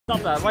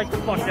Stop that, write the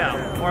fuck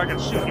down, or I can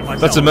shoot you myself.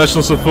 That's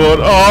emotional support.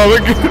 Oh, we're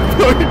good.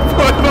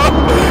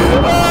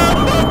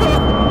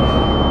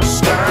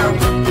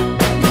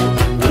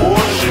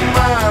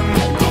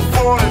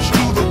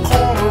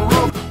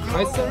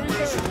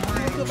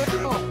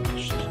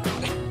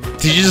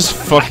 Did you just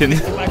fucking...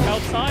 Back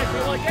outside,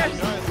 we're like, yes.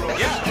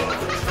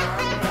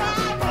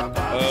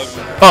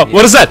 Oh,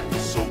 what is that?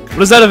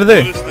 What is that over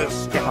there?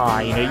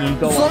 Ah, you know, you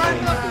go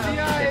on.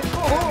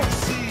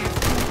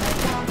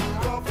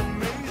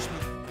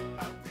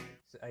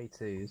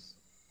 A2s.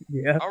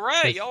 Yeah.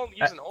 Alright, y'all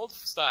using old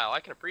style. I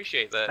can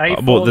appreciate that. I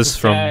bought this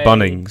from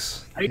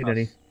Bunnings.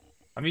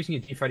 I'm using a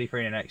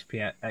D33 and an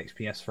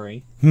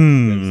XPS3.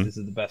 This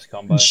is the best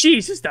combo.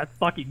 Jesus, that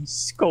fucking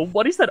scope.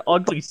 What is that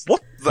ugly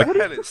What the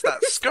hell is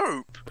that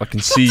scope? I can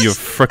see your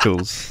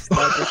freckles.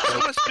 It's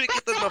almost bigger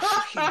than a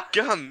fucking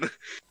gun.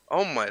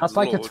 Oh my That's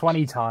lord. like a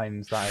 20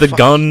 times that. The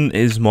gun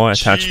is my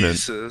attachment.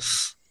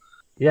 Jesus.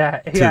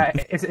 Yeah, it's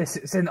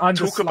an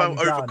underslung Talk about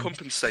gun.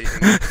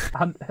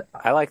 overcompensating.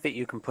 I like that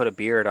you can put a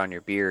beard on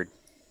your beard.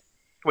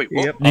 Wait,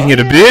 what? You can get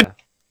a beard?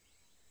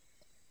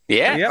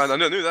 Yeah. I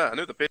knew that. I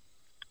knew the beard.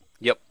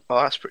 Yep.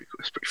 Oh, that's pretty cool.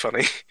 That's pretty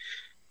funny.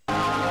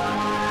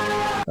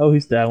 Oh,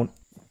 he's down.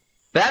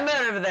 That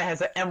man over there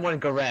has an M1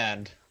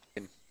 Garand.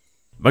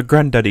 My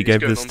granddaddy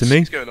gave this to me.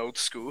 He's going old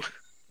school.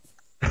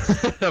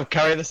 I'm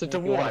carrying this into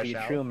war.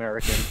 True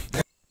American.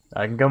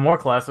 I can go more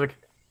classic.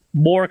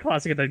 More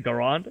classic than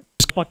Garand?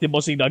 Fuck the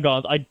machine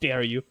gun, I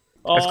dare you.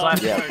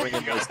 Yeah, bring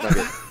in those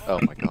nuggets. Oh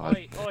my god.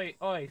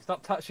 Oi,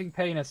 stop touching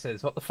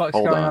penises. What the fuck's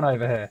going on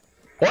over here?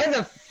 Why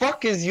the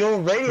fuck is your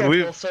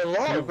radio call so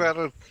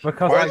long?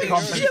 Because I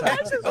compensate.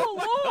 That's so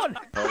long!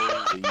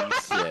 Holy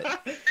shit.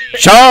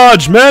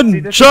 Charge,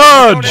 men!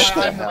 Charge!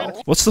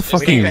 What's the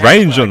fucking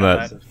range on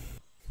that?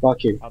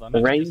 Fuck you.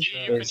 The range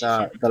is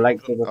the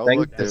length of the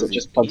thing as it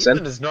just plugs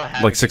in.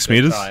 Like 6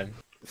 meters?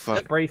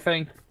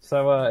 Briefing.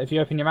 So if you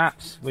open your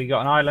maps, we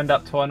got an island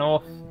up to our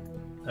north.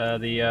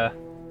 The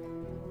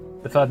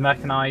 3rd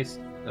Mechanized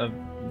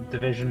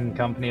Division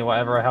Company or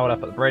whatever are held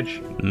up at the bridge.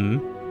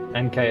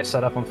 NK is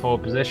set up on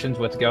forward positions.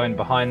 We're to go in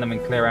behind them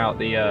and clear out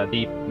the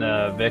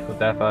vehicle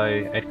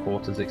depot,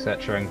 headquarters,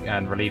 etc.,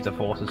 and relieve the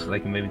forces so they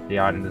can move into the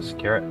island and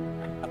secure it.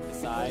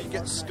 You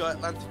get Sky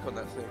Atlantic on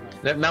that thing.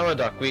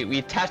 Melodoc, we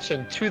attach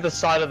him to the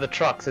side of the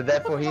truck, so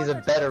therefore he's a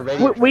better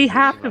radio. We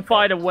have to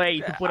find a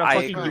way to put a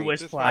fucking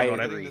US flag on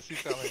it.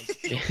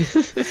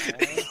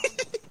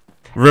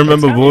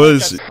 Remember,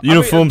 boys,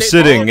 uniform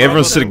sitting.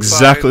 Everyone sit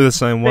exactly the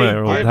same way,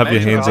 or have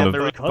your hands on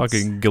a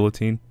fucking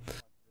guillotine.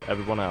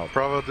 Everyone out.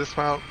 Bravo,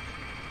 dismount.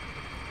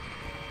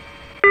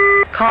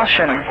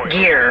 Caution,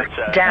 gear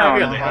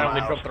down.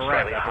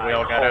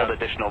 Hold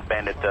additional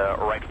bandit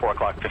right 4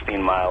 o'clock,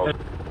 15 miles.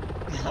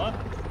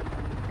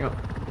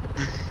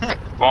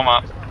 Warm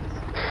up.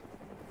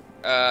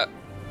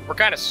 We're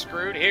kind of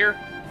screwed here.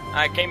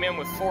 I came in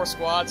with 4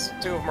 squads,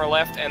 2 of them are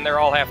left, and they're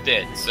all half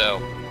dead, so...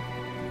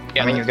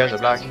 Yeah, I mean, you guys are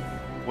black.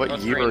 What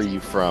That's year crazy. are you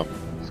from?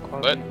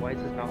 What?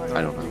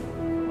 I don't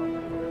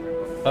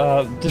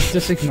know.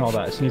 Just ignore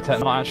that. It's new tech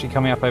not actually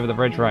coming up over the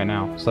bridge right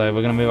now. So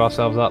we're going to move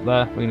ourselves up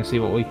there. We're going to see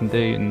what we can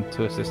do and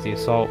to assist the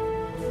assault.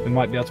 We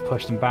might be able to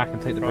push them back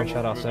and take the bridge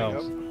out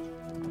ourselves.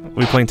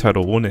 We're playing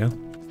Total War now.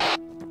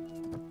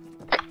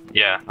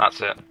 Yeah,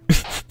 that's it.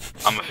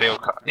 I'm a field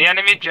The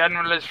enemy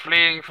general is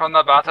fleeing from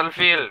the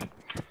battlefield.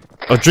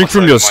 Oh, drink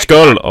from your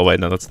skull! Oh wait,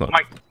 no, that's not.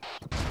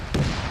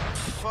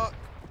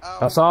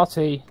 That's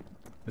RT.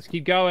 Let's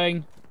keep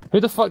going. Who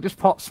the fuck just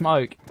popped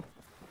smoke?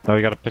 No,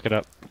 we gotta pick it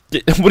up.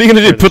 What are you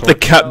gonna do? Put the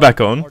cap back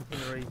on?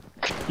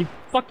 Keep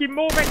fucking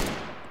moving!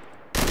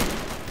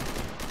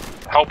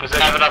 Hold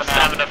position. Have enough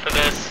stamina for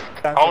this.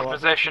 Hold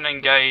position,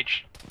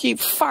 engage. Keep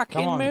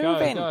fucking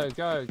moving.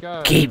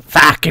 Go. Keep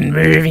fucking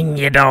moving,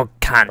 you dog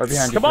cunt.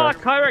 Come on,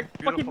 Kyrick,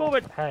 fucking move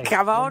it! Hey,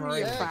 Come on,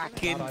 you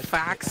fucking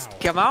fucks.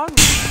 Come on,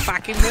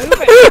 fucking move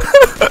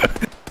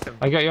it.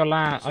 I got your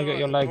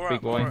leg,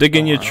 big boy. Dig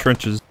in your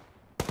trenches.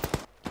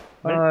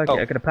 Okay, I'm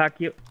gonna pack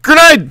you.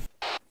 Grenade!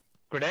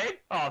 Grenade?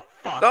 Oh,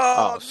 fuck.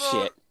 Oh,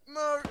 shit.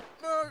 No.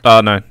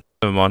 Oh no,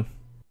 never mind.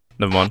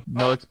 Never mind.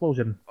 No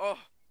explosion.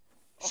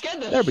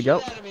 There we go.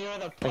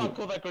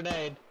 Call that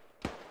grenade.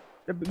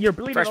 You're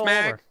bleeding Fresh all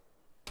mag. over.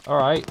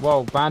 Alright,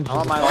 well, bandages.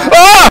 Oh my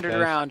Ah!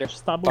 round.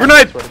 Stop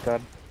Grenade!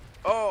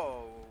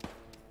 Oh.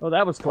 Oh,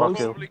 that was close.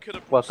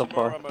 What's up,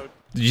 for?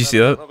 Did you see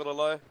that? Not gonna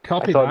lie.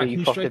 Copy that.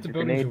 You straight to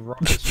buildings with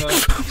rockets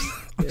first.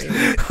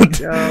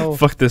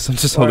 Fuck this, I'm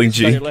just holding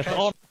G.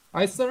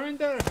 I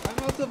surrender. I'm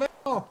out of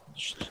ammo.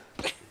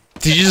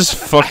 Did you just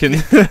fucking...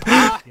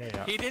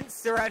 He didn't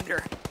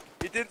surrender.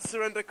 He didn't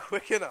surrender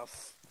quick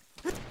enough.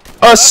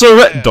 Oh,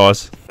 surrender!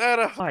 Dies.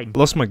 Fine.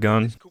 Lost my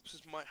gun.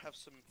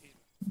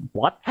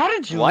 What? How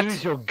did you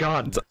lose your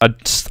gun? I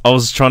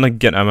was trying to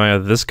get ammo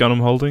out of this gun I'm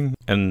holding,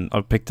 and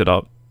I picked it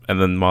up,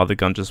 and then my other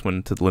gun just went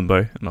into the limbo,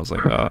 and I was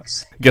like,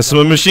 guess I'm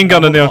a machine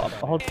gunner now.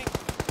 That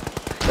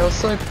was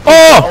so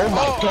Oh!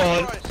 my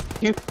god!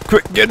 You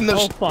quick, get in this.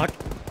 Oh fuck.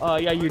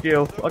 Yeah, you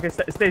do. Okay,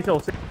 stay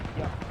still.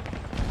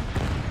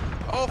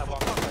 Oh,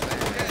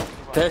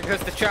 fuck. There goes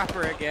the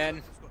chopper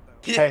again.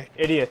 Hey,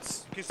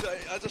 idiots.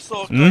 I just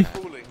saw a guy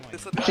falling.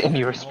 And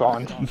you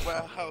respond.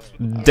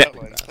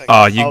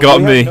 Oh, you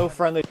got me. No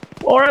friendly.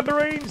 Or at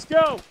Marines,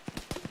 go!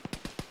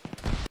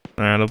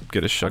 Alright, I'll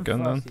get a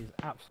shotgun then.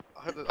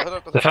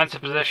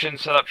 Defensive position,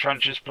 set up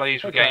trenches,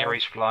 please. We're getting a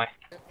resupply.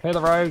 Clear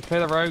the road, clear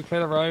the road,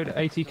 clear the road.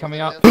 AT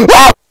coming up.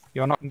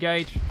 You're not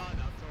engaged.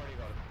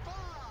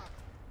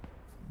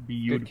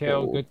 Beautiful. Good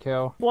kill, good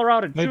kill. Blow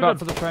around and move up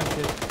to the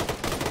trenches.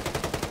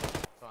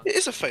 It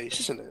is a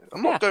face, isn't it?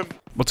 I'm not going.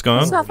 What's going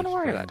on? There's nothing to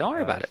worry about. Don't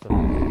worry about it.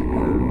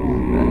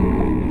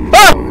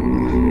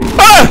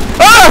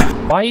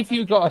 Why have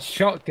you got a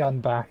shotgun,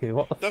 Baku?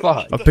 What the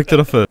fuck? I picked it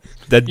off a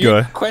dead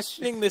You're guy.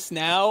 questioning this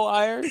now,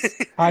 Irons?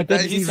 I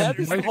didn't He's even had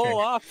this notice. whole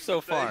off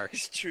so far.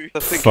 It's true.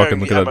 Fucking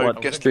look at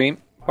that. Stream.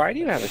 Why do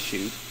you have a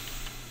shoot?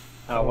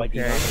 Oh, like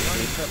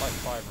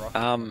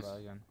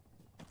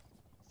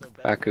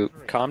Baku,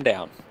 calm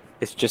down.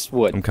 It's just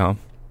wood. I'm calm.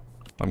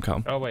 I'm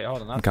calm. Oh wait,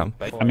 hold on. I'm calm.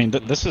 I mean,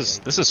 this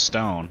is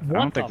stone. I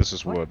don't think this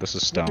is wood. This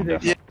is stone.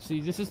 Definitely. See,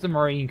 this is the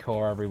Marine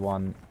Corps,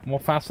 everyone. More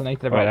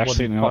fascinated about Wait,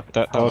 actually, wooden no,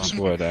 that looks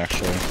wood.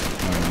 Actually.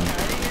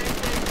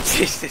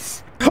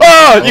 Jesus.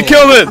 Oh, you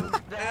killed it!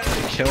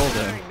 You killed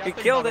it. You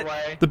killed it.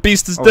 The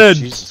beast is dead.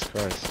 Jesus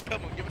Christ.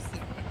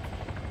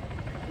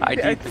 I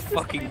need the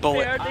fucking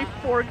bullet. They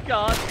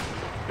forgot.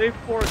 They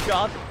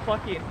forgot.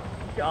 Fucking.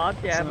 God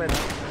damn it.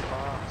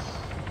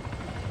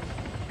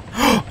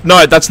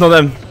 No, that's not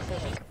them.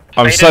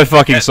 I'm so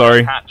fucking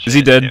sorry. Is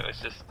he dead? It was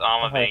just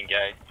Arma being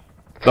gay.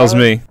 That was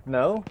me.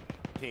 No?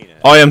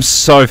 I am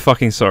so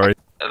fucking sorry.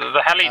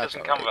 The heli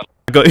doesn't come with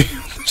I got you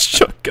with the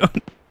shotgun.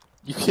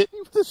 You hit me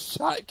with a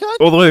shotgun?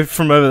 All the way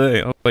from over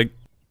there. I was like,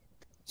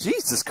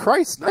 Jesus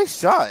Christ, nice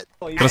shot.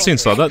 can I see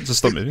inside that? Just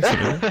stop moving.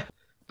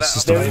 It's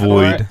just a There was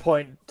void.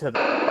 Point to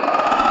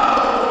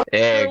the...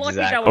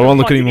 Exactly. I won't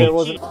look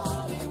anymore.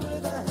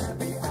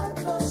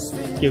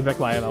 Give back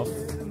my ammo.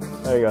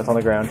 There you go, it's on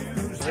the ground.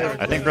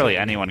 I think really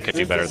anyone could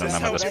do better than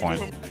them at this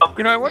point.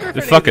 You know, I wonder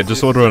if Fuck it,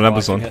 just order on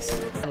Amazon.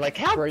 Like,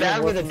 how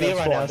bad would it be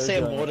right now? Say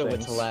a mortar were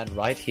to land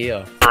right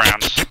here.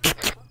 Rounds.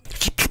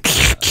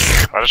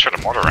 I just heard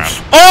a mortar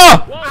round.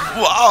 Oh!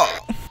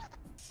 Wow!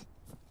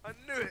 I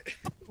knew it.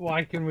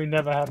 Why can we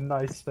never have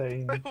nice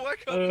things? Why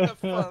can't we have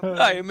fun?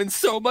 I am in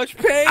so much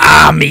pain.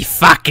 Ah, me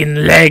fucking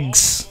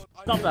legs!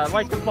 Stop that,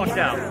 right the fuck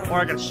down,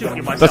 or I'm gonna shoot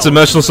you myself. That's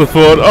emotional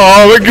support.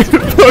 Oh, we're gonna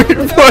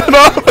fucking blown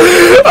up.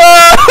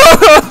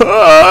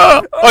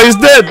 Oh, he's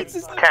dead.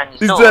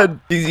 He's dead.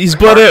 He's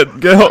bled out.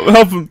 Go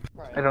help him.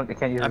 I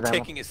can't use I'm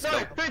taking his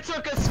scope. Who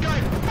took a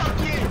scope? Fuck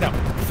you! No,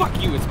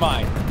 fuck you, it's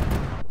mine.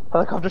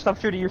 Helicopter, stop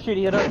shooting, you're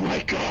shooting it up. Oh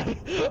my god.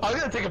 I'm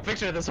gonna take a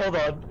picture of this, hold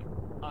on.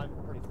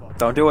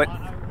 Don't do it.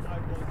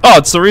 Oh,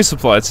 it's the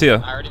resupply. It's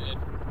here. I already did.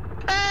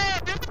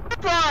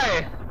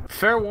 Bye!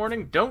 Fair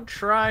warning, don't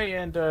try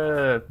and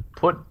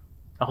put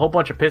a whole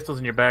bunch of pistols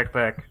in your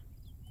backpack.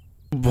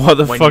 What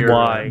the fuck?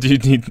 Why? Do you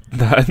need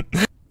that?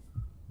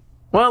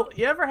 Well,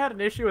 you ever had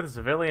an issue with a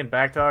civilian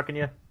backtalking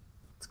you?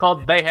 It's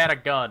called they had a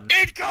gun.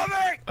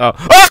 Incoming! Oh.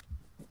 Ah!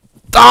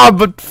 Ah,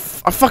 but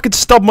I fucking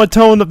stubbed my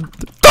toe in the...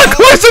 Don't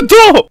close the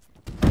door!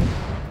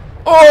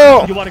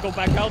 Oh! You wanna go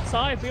back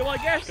outside? Be my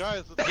guest?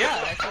 Guys,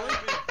 Yeah, actually.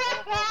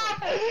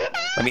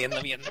 Let me in.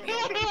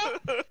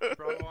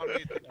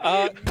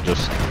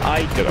 Just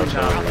I get do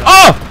outside. not.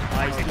 Oh!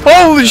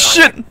 Holy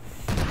shit!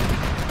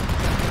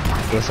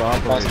 This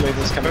operator.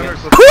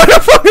 What the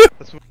fuck?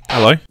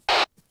 Hello?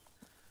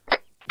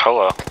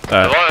 Hello.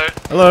 Hello?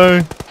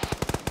 Hello?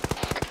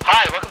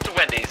 Hi, welcome to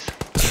Wendy's.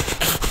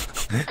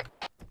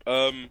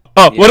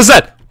 Oh, what is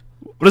that?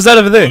 What is that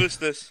over there? What is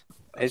this?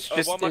 It's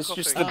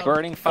just the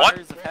burning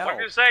fires of hell. What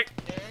did you say?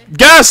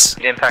 Gas!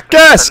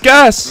 Gas!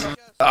 Gas!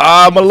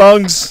 Ah, my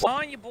lungs. Come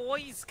on, you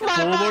boys.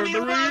 Come Over on.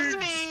 the rings!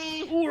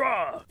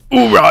 Hoorah!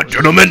 Hoorah,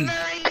 gentlemen!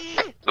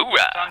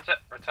 Hoorah!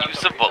 Use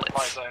the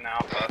bullets.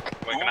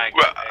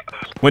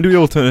 When do we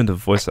all turn into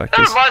voice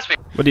actors?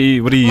 What are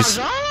you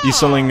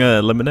selling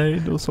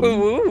lemonade or something?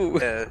 Ooh.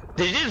 Yeah.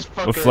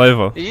 What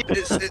flavour?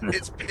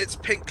 It's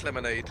pink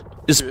lemonade.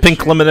 Is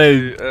pink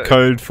lemonade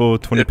code for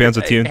 £20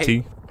 of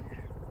TNT?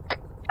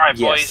 Alright,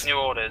 boys, new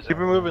orders. keep it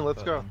moving,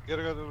 let's go. We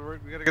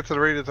gotta get to the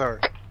radio tower.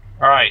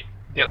 Alright.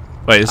 Yep.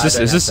 Wait, is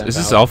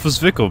this Alpha's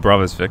Vic or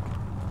Bravo's Vic?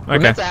 We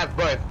Okay. meant to have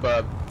both,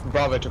 but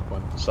Bravo took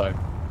one, so.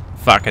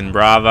 Fucking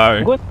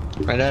Bravo.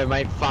 I know,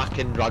 mate.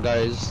 Fucking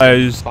ruggos.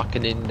 Those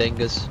fucking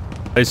indingas.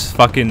 Those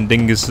fucking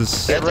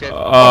dinguses. That's it.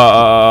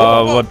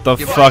 What the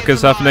fuck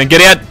is happening?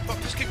 Get out!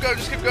 Just keep going,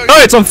 just keep going. No,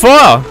 it's on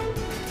fire!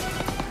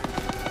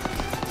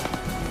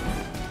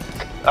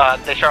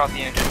 They shut off the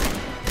engine.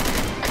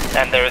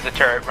 And there is a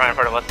turret right in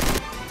front of us.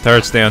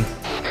 Turret's down.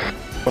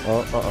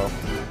 Uh-oh.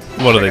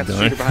 What are they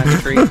doing?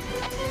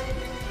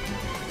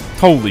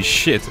 Holy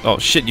shit. Oh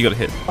shit, you got a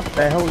hit. What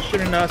the hell is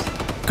shooting us?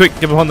 Quick,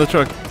 get behind the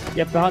truck.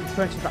 Get behind the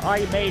trenches that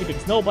I made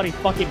because nobody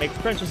fucking makes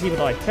trenches even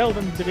though I tell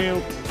them to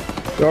do.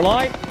 You're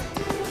alive?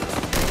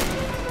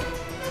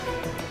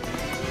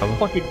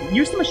 Fucking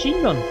use the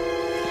machine gun.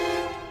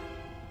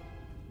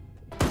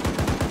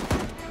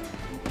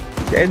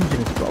 The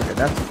engine is broken,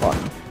 that's fun.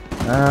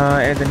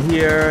 And then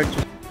here,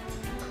 just...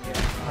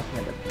 Okay,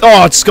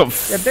 Oh, it's got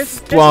Yeah, this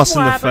blast is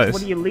in what the happens face.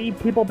 when you leave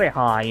people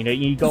behind. You know,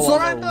 you go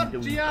Surrender, alone.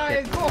 doing GI,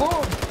 shit. go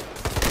home!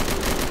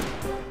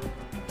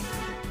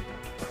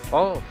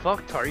 Oh,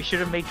 fuck, Tar, you should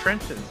have made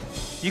trenches.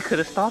 You could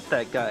have stopped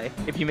that guy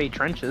if you made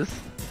trenches.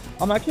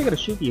 I'm actually gonna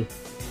shoot you.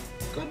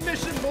 Good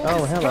mission, boys!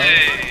 Oh, hello.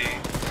 Hey.